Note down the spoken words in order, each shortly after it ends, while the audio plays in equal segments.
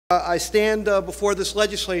I stand before this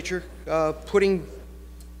legislature putting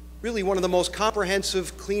really one of the most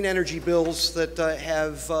comprehensive clean energy bills that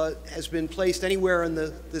has been placed anywhere in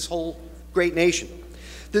this whole great nation.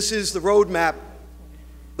 This is the roadmap,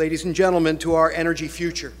 ladies and gentlemen, to our energy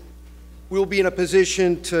future. We will be in a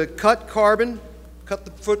position to cut carbon, cut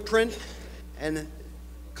the footprint, and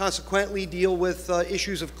consequently deal with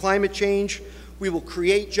issues of climate change. We will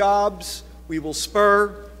create jobs. We will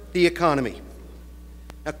spur the economy.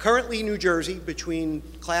 Now, currently, New Jersey, between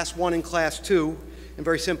Class 1 and Class 2, and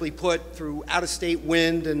very simply put, through out-of-state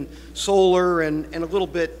wind and solar and a little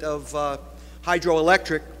bit of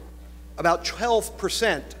hydroelectric, about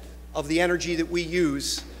 12% of the energy that we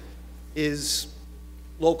use is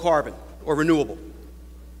low carbon or renewable.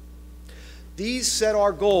 These set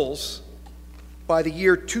our goals by the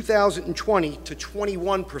year 2020 to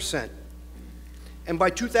 21%, and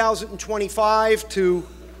by 2025 to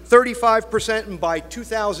 35%, and by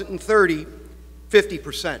 2030,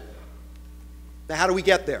 50%. Now, how do we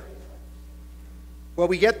get there? Well,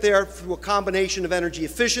 we get there through a combination of energy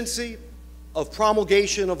efficiency, of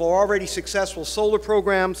promulgation of our already successful solar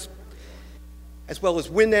programs, as well as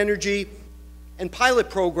wind energy, and pilot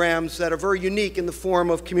programs that are very unique in the form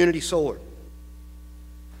of community solar.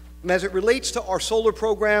 And as it relates to our solar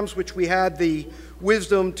programs, which we had the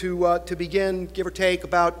wisdom to begin, give or take,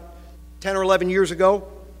 about 10 or 11 years ago,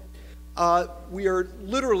 we are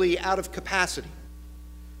literally out of capacity.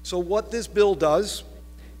 So what this bill does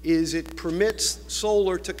is it permits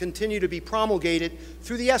solar to continue to be promulgated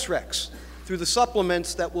through the SRECs, through the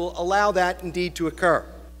supplements that will allow that indeed to occur.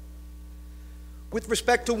 With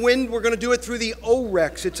respect to wind, we're going to do it through the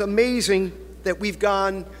ORECs. It's amazing that we've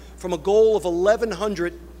gone from a goal of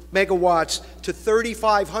 1,100 megawatts to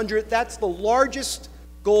 3,500. That's the largest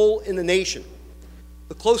goal in the nation.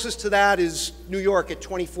 The closest to that is New York at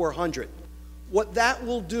 2,400. What that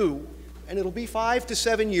will do, and it'll be 5 to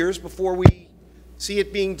 7 years before we see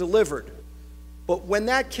it being delivered, but when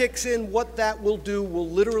that kicks in, what that will do will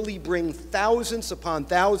literally bring thousands upon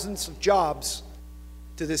thousands of jobs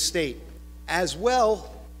to this state, as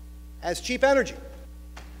well as cheap energy.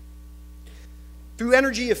 Through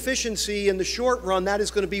energy efficiency in the short run, that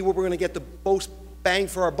is going to be where we're going to get the most bang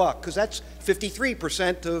for our buck, because that's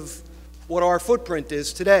 53% of what our footprint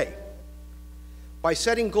is today. By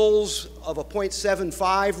setting goals of a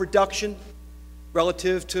 0.75 reduction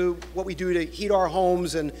relative to what we do to heat our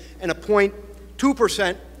homes and a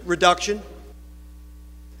 0.2% reduction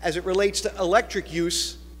as it relates to electric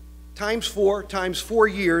use, times 4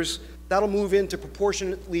 years, that'll move into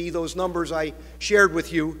proportionately those numbers I shared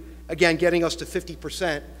with you, again, getting us to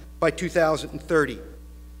 50% by 2030.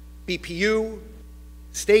 BPU,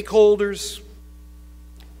 stakeholders,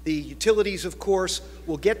 the utilities, of course,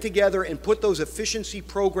 will get together and put those efficiency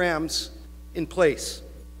programs in place.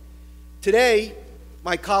 Today,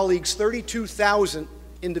 my colleagues, 32,000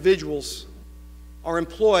 individuals are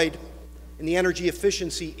employed in the energy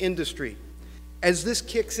efficiency industry. As this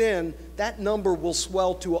kicks in, that number will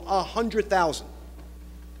swell to 100,000.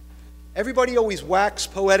 Everybody always whacks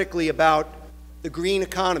poetically about the green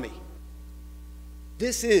economy.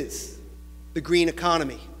 This is the green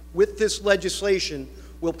economy. With this legislation,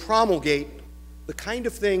 we'll promulgate the kind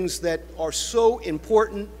of things that are so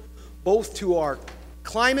important both to our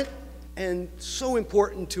climate and so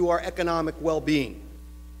important to our economic well-being.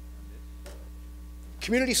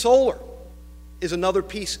 Community solar is another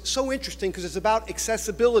piece so interesting because it's about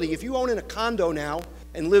accessibility. If you own in a condo now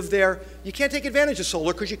and live there, you can't take advantage of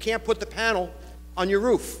solar because you can't put the panel on your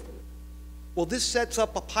roof. Well, this sets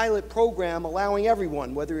up a pilot program allowing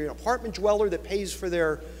everyone, whether you're an apartment dweller that pays for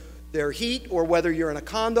their heat, or whether you're in a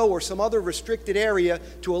condo or some other restricted area,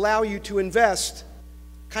 to allow you to invest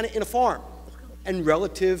kind of in a farm and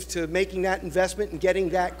relative to making that investment and getting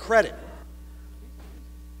that credit.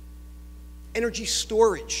 Energy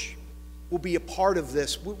storage will be a part of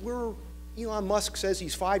this. Elon Musk says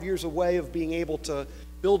he's 5 years away of being able to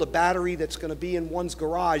build a battery that's going to be in one's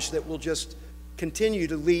garage that will just continue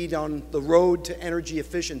to lead on the road to energy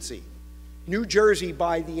efficiency. New Jersey,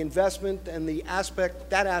 by the investment and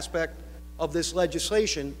that aspect of this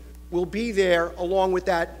legislation, will be there along with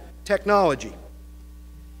that technology.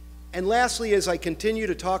 And lastly, as I continue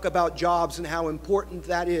to talk about jobs and how important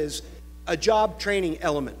that is, a job training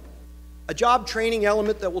element. A job training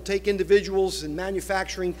element that will take individuals in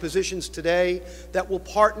manufacturing positions today, that will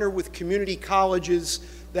partner with community colleges,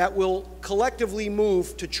 that will collectively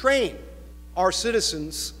move to train our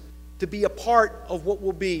citizens to be a part of what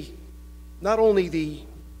will be not only the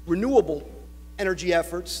renewable energy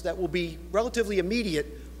efforts that will be relatively immediate,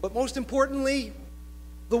 but most importantly,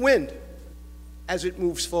 the wind as it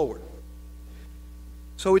moves forward.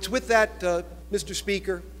 So it's with that, Mr.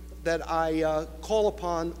 Speaker, that I call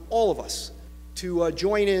upon all of us to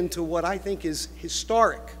join into what I think is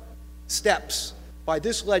historic steps by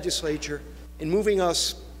this legislature in moving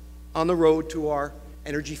us on the road to our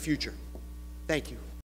energy future. Thank you.